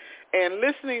said, and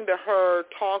listening to her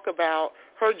talk about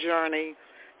her journey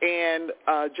and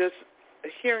just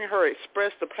hearing her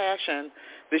express the passion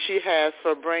that she has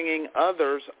for bringing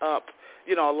others up,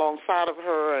 alongside of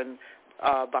her and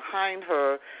behind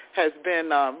her has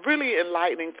been really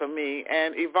enlightening for me.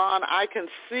 And Yvonne, I can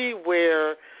see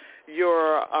where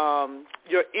your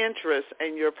interest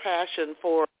and your passion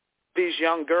for these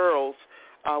young girls,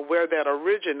 where that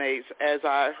originates, as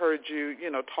I heard you,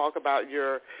 talk about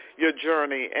your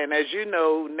journey. And as you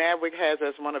know, Nabwic has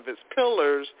as one of its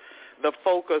pillars the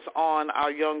focus on our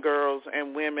young girls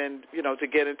and women, to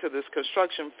get into this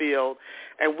construction field.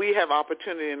 And we have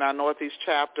opportunity in our Northeast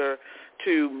chapter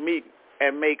to meet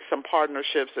and make some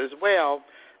partnerships as well,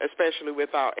 especially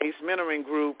with our ACE mentoring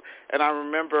group. And I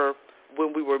remember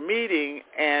when we were meeting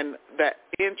and that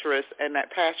interest and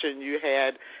that passion you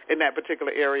had in that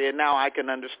particular area, now I can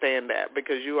understand that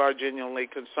because you are genuinely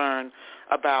concerned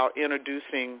about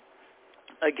introducing,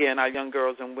 again, our young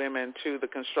girls and women to the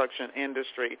construction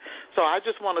industry. So I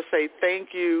just want to say thank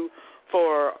you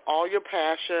for all your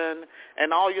passion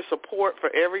and all your support for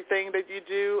everything that you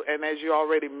do. And as you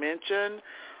already mentioned,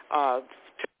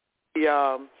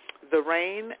 the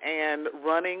reign and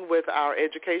running with our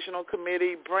educational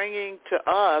committee, bringing to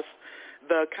us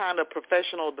the kind of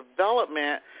professional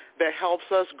development that helps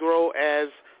us grow as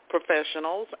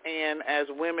professionals and as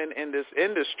women in this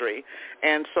industry.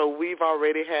 And so we've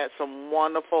already had some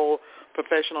wonderful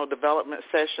professional development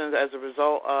sessions as a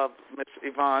result of Ms.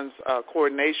 Yvonne's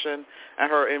coordination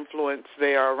and her influence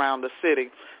there around the city.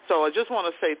 So I just want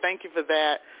to say thank you for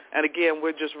that. And again,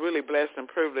 we're just really blessed and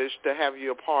privileged to have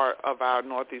you a part of our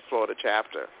Northeast Florida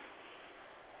chapter.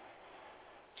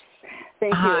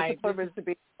 Thank you. Hi. It's a privilege to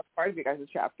be a part of you guys'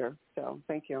 chapter. So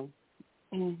thank you.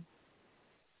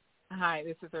 Hi,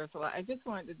 this is Ursula. I just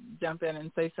wanted to jump in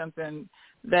and say something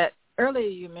that earlier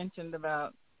you mentioned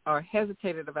about or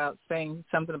hesitated about saying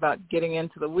something about getting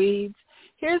into the weeds.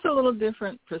 Here's a little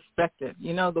different perspective.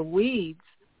 The weeds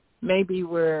may be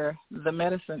where the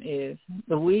medicine is.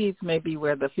 The weeds may be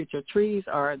where the future trees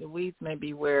are. The weeds may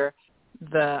be where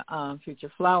the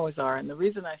future flowers are. And the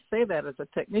reason I say that is a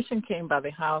technician came by the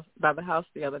house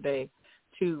the other day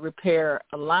to repair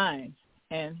a line.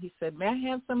 And he said, may I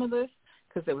have some of this?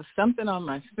 Because there was something on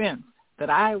my fence that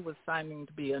I was finding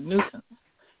to be a nuisance.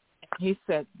 He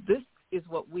said, this is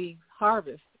what we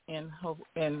harvest in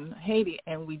Haiti,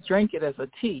 and we drink it as a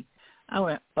tea. I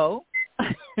went, oh.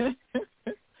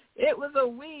 It was a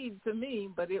weed to me,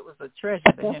 but it was a treasure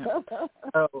to him.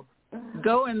 So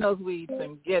go in those weeds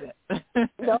and get it.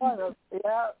 Yeah,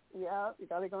 you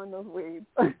got to go in those weeds.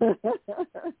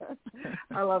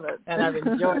 I love it. And I've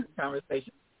enjoyed the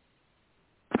conversation.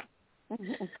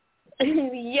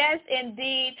 Yes,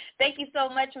 indeed. Thank you so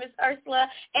much, Miss Ursula.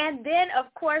 And then,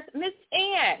 of course, Miss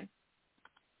Ann.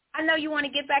 I know you want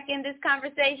to get back in this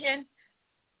conversation.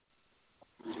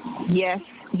 Yes.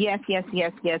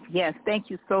 Thank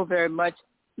you so very much,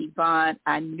 Yvonne.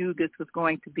 I knew this was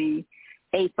going to be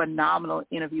a phenomenal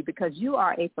interview because you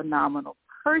are a phenomenal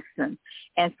person.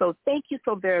 And so thank you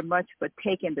so very much for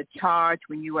taking the charge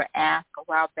when you were asked a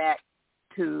while back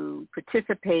to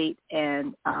participate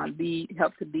and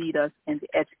help to lead us in the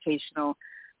educational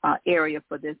area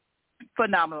for this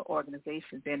phenomenal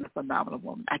organization, being a phenomenal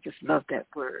woman. I just love that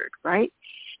word, right?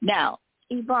 Now,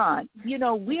 Yvonne,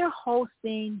 we're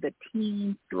hosting the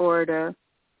Team Florida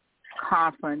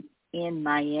Conference in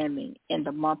Miami in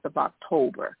the month of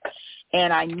October.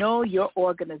 And I know your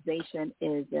organization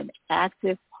is an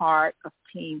active part of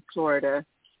Team Florida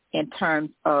in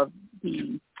terms of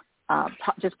the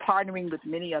just partnering with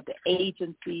many of the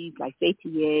agencies like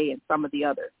ATA and some of the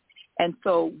others. And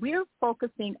so we're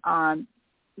focusing on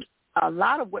a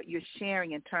lot of what you're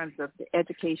sharing in terms of the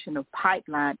educational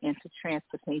pipeline into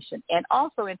transportation and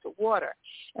also into water.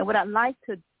 And what I'd like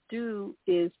to do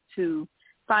is to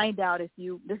find out if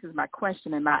this is my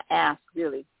question and my ask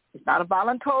really. It's not a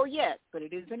volunteer yet, but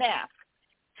it is an ask.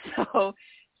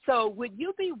 So would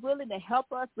you be willing to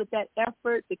help us with that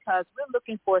effort? Because we're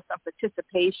looking for some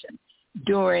participation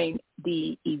during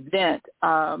the event.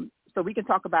 So we can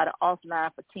talk about it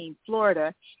offline for Team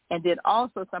Florida, and then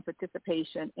also some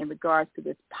participation in regards to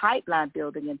this pipeline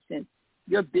building. And since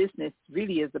your business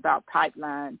really is about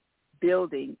pipeline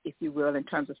building, if you will, in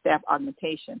terms of staff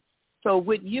augmentation. So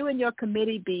would you and your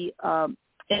committee be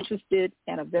interested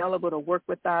and available to work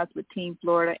with us with Team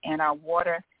Florida and our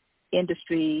water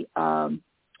industry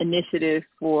initiative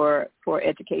for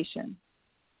education?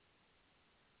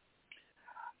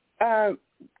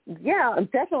 Yeah,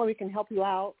 definitely we can help you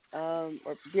out or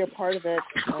be a part of it.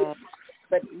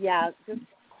 But, yeah, just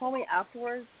call me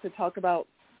afterwards to talk about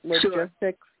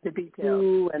logistics, the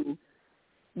details. And,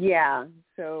 yeah,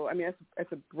 so, I mean,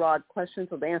 that's a broad question.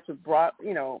 So the answer is broad,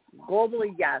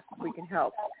 globally, yes, we can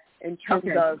help. In terms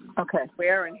of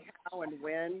where and how and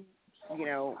when,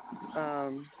 yeah,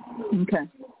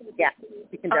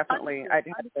 we can definitely. I'd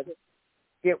have to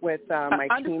get with my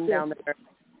team down there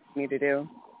need to do.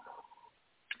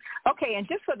 Okay, and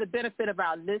just for the benefit of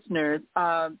our listeners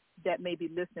that may be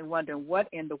listening, wondering what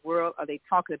in the world are they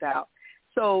talking about.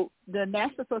 So the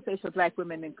National Association of Black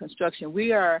Women in Construction,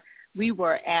 we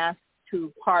were asked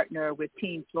to partner with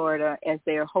Team Florida as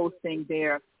they are hosting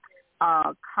their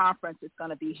conference. Is going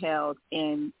to be held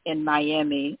in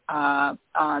Miami on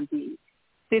the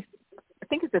 5th. I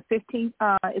think it's the 15th.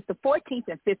 It's the 14th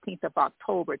and 15th of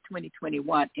October,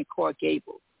 2021, in Coral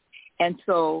Gables. And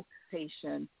so,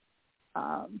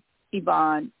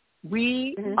 Yvonne,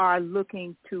 we are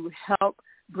looking to help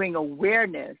bring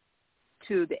awareness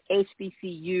to the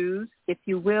HBCUs, if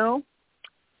you will,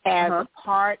 as a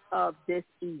part of this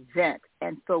event.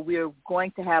 And so we're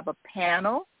going to have a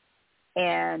panel,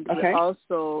 and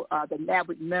also the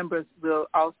Nabwic members will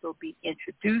also be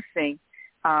introducing,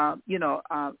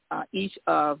 each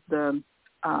of the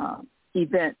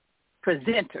event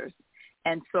presenters.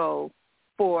 And so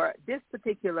for this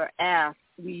particular ask,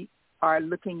 we are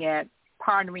looking at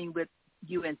partnering with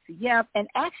UNCF and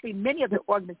actually many of the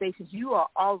organizations you are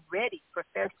already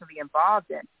professionally involved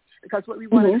in. Because what we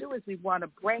want to do is we want to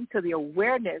bring to the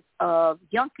awareness of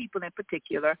young people in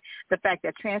particular the fact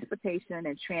that transportation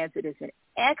and transit is an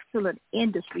excellent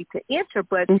industry to enter,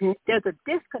 but there's a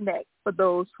disconnect for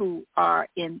those who are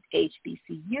in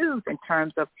HBCUs in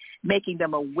terms of making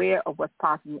them aware of what's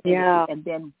possible. Yeah. And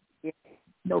then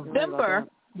November,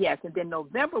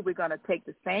 we're going to take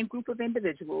the same group of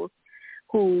individuals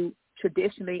who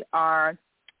traditionally are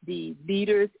the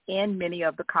leaders in many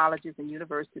of the colleges and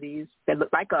universities that look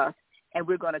like us, and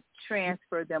we're going to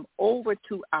transfer them over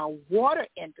to our water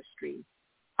industry.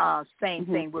 Same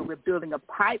thing, where we're building a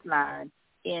pipeline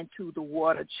into the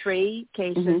water trade,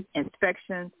 cases,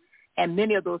 inspections, and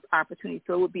many of those opportunities.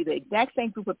 So it will be the exact same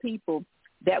group of people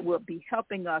that will be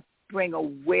helping us bring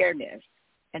awareness.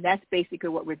 And that's basically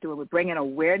what we're doing. We're bringing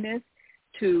awareness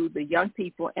to the young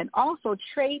people and also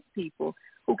trade people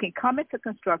who can come into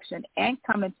construction and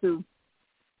come into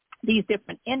these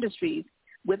different industries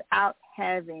without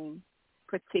having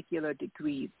particular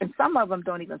degrees. And some of them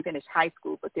don't even finish high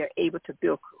school, but they're able to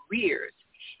build careers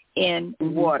in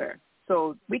water.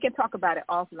 So we can talk about it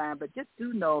offline, but just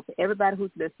do know for everybody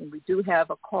who's listening, we do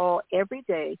have a call every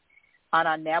day on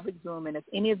our Nabwic Zoom. And if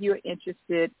any of you are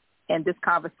interested in this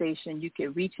conversation, you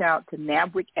can reach out to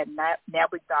Nabwic at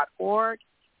nabwic.org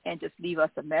and just leave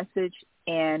us a message,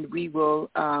 and we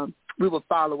will we will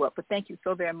follow up. But thank you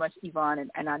so very much, Yvonne,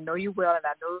 and I know you well, and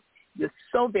I know you're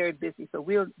so very busy. So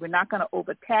we're not going to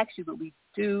overtax you, but we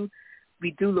do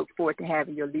look forward to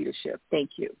having your leadership.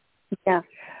 Thank you. Yeah.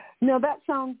 No, that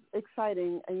sounds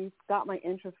exciting, and you got my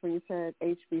interest when you said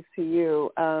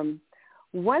HBCU.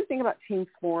 One thing about Team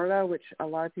Florida, which a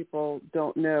lot of people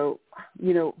don't know,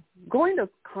 going to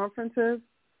conferences,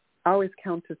 I always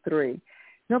count to 3.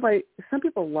 Some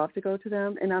people love to go to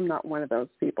them, and I'm not one of those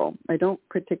people. I don't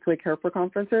particularly care for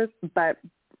conferences, but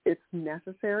it's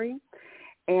necessary.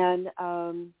 And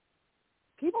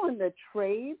people in the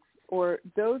trades or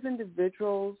those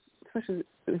individuals, especially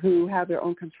who have their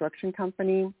own construction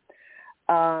company,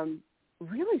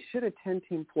 really should attend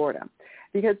Team Florida,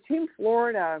 because Team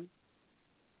Florida,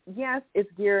 yes,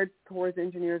 it's geared towards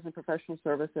engineers and professional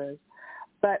services,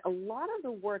 but a lot of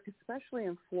the work, especially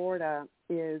in Florida,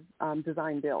 is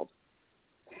design build,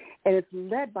 and it's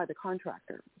led by the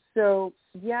contractor. So,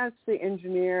 yes, the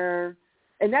engineer,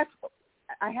 and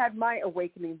I had my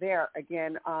awakening there,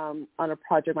 again, on a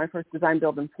project, my first design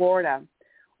build in Florida,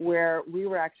 where we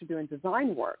were actually doing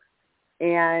design work,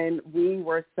 and we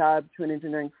were sub to an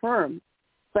engineering firm.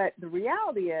 But the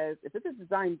reality is, if it's a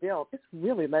design build, it's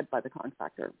really led by the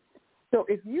contractor. So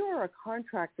if you are a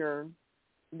contractor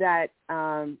that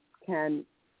you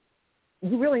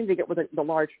really need to get with the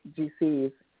large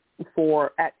GCs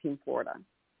at Team Florida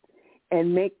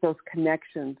and make those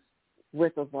connections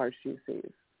with those large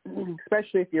GCs,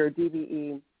 especially if you're a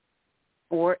DBE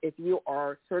or if you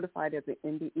are certified as an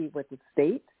MBE with the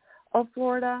state of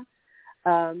Florida.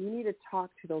 You need to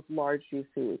talk to those large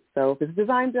GCs. So if it's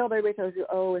design build, everybody tells you,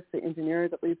 it's the engineer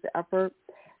that leads the effort.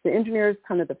 The engineer is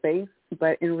kind of the face,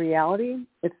 but in reality,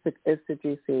 it's the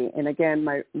GC. And again,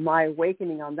 my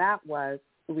awakening on that was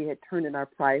we had turned in our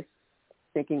price,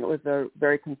 thinking it was a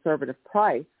very conservative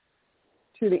price,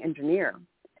 to the engineer.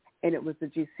 And it was the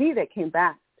GC that came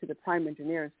back to the prime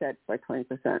engineer and said, by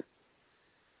 20%.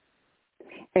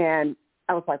 And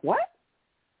I was like, what?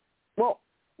 Well,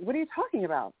 what are you talking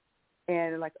about?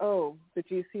 And like, the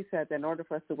GC said that in order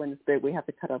for us to win this bid, we have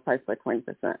to cut our price by 20%.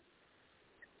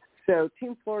 So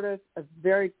Team Florida is a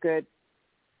very good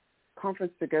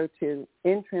conference to go to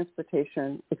in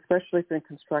transportation, especially if you're in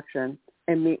construction,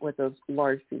 and meet with those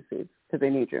large GCs because they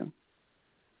need you.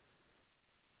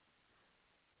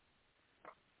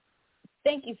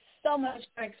 Thank you so much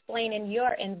for explaining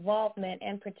your involvement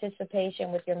and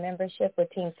participation with your membership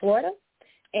with Team Florida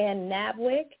and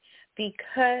Nabwic,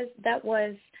 because that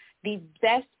was the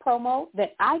best promo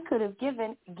that I could have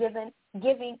giving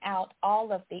out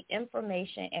all of the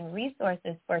information and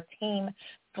resources for Team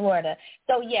Florida.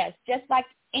 So, yes, just like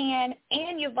Ann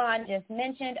and Yvonne just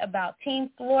mentioned about Team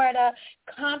Florida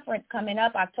conference coming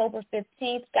up October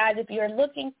 15th. Guys, if you're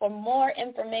looking for more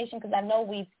information, because I know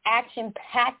we've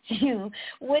action-packed you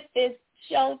with this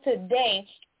show today,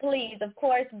 please, of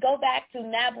course, go back to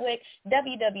Nabwic,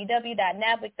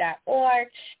 www.nabwic.org,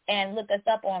 and look us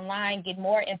up online, get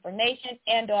more information,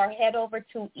 and or head over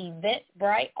to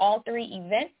Eventbrite, all 3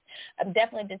 events.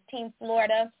 Definitely this Team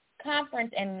Florida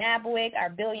conference and Nabwic,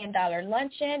 our $1 billion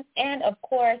luncheon, and, of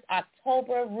course,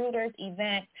 October Rooters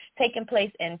event taking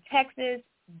place in Texas,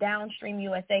 Downstream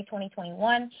USA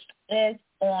 2021 is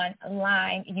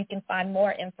online. You can find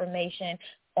more information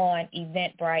on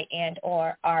Eventbrite and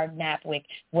or our Nabwic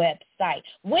website.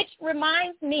 Which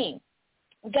reminds me,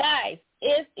 guys,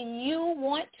 if you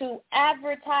want to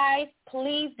advertise,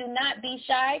 please do not be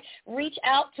shy. Reach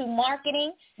out to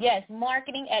marketing,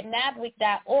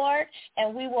 marketing@nabwic.org,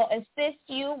 and we will assist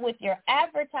you with your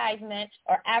advertisement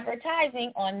or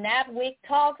advertising on Nabwic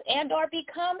Talks and or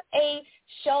become a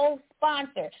show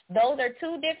sponsor. Those are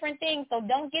 2 different things, so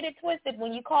don't get it twisted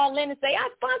when you call in and say, I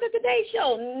sponsored today's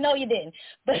show. No, you didn't.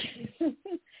 But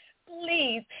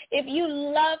please, if you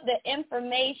love the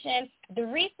information, the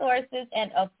resources,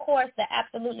 and, of course, the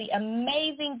absolutely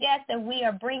amazing guests that we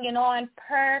are bringing on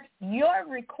per your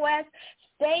request,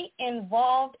 stay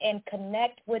involved and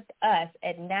connect with us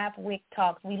at Nabwic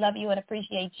Talks. We love you and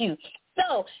appreciate you.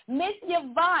 So, Miss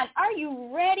Yvonne, are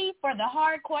you ready for the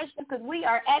hard question? Because we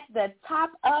are at the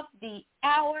top of the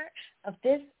hour of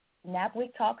this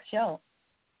Nabwic Talk show.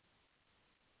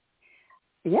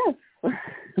 Yes.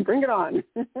 Bring it on.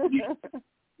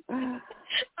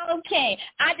 Okay.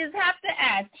 I just have to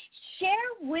ask,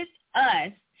 share with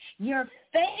us your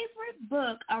favorite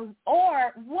book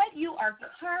or what you are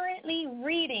currently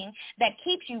reading that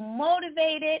keeps you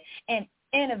motivated and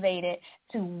innovated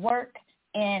to work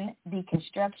in the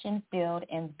construction field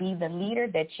and be the leader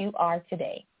that you are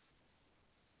today.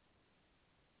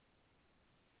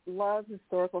 Love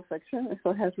historical fiction,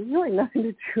 so it has really nothing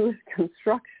to do with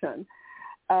construction.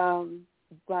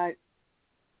 But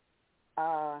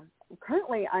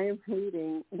currently I am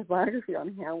reading the biography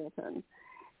on Hamilton.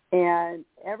 And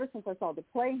ever since I saw the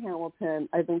play Hamilton,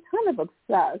 I've been kind of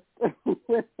obsessed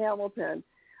with Hamilton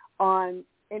and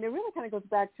it really kind of goes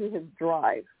back to his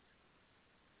drive.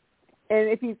 And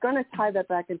if he's going to tie that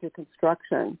back into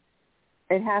construction,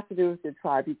 it has to do with your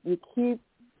drive. You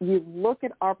look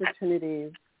at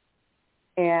opportunities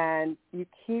and you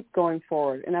keep going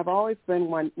forward. And I've always been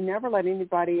one, never let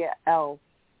anybody else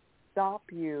stop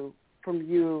you from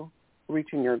you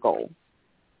reaching your goal.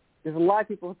 There's a lot of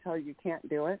people who tell you can't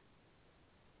do it.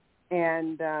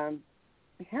 And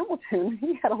Hamilton,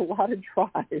 he had a lot of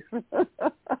drive.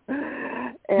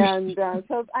 And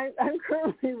so I'm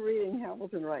currently reading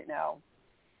Hamilton right now.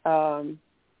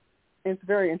 It's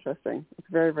very interesting. It's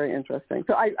very, very interesting.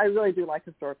 So I really do like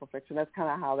historical fiction. That's kind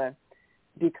of how to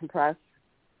decompress.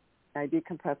 I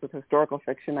decompress with historical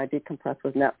fiction. I decompress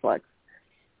with Netflix.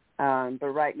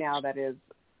 But right now, that is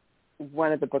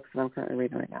one of the books that I'm currently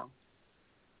reading right now.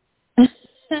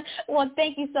 Well,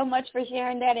 thank you so much for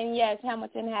sharing that. And yes,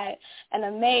 Hamilton had an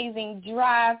amazing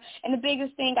drive. And the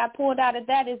biggest thing I pulled out of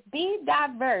that is be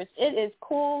diverse. It is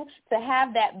cool to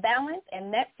have that balance,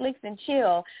 and Netflix and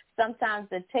chill sometimes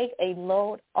to take a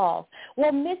load off.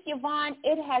 Well, Miss Yvonne,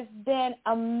 it has been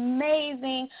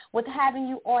amazing with having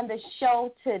you on the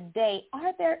show today.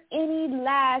 Are there any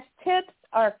last tips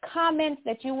or comments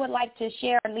that you would like to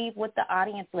share or leave with the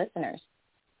audience listeners?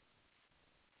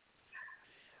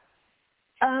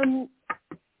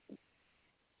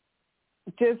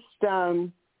 Just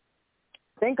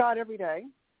thank God every day.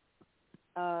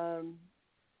 When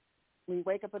you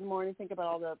wake up in the morning, think about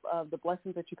all the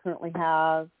blessings that you currently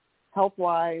have,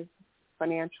 health-wise,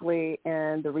 financially,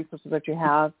 and the resources that you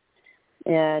have.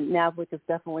 And Nabwic is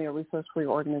definitely a resource for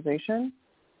your organization.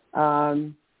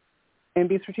 And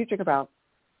be strategic about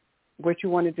what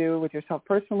you want to do with yourself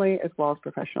personally as well as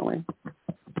professionally.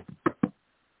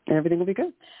 And everything will be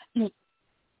good.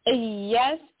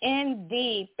 Yes,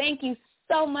 indeed. Thank you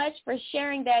so much for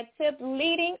sharing that tip,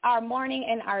 leading our morning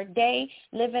and our day,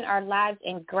 living our lives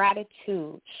in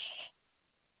gratitude.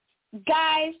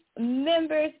 Guys,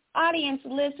 members, audience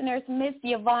listeners, Miss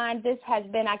Yvonne, this has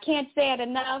been, I can't say it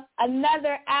enough,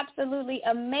 another absolutely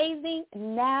amazing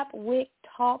Nabwic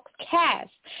Talks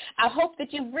cast. I hope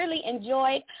that you really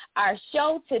enjoyed our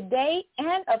show today.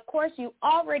 And, of course, you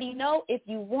already know if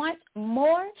you want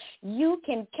more, you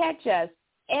can catch us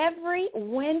every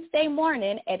Wednesday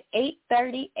morning at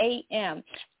 8:30 a.m.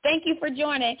 Thank you for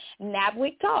joining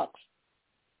Nabwic Talks.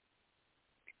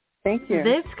 Thank you.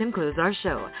 This concludes our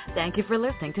show. Thank you for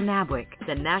listening to Nabwic,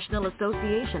 the National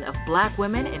Association of Black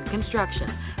Women in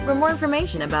Construction. For more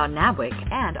information about Nabwic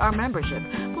and our membership,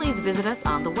 please visit us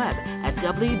on the web at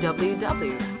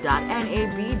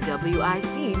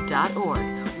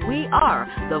www.nabwic.org. We are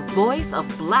the voice of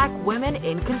Black women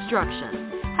in construction.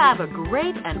 Have a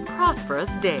great and prosperous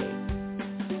day.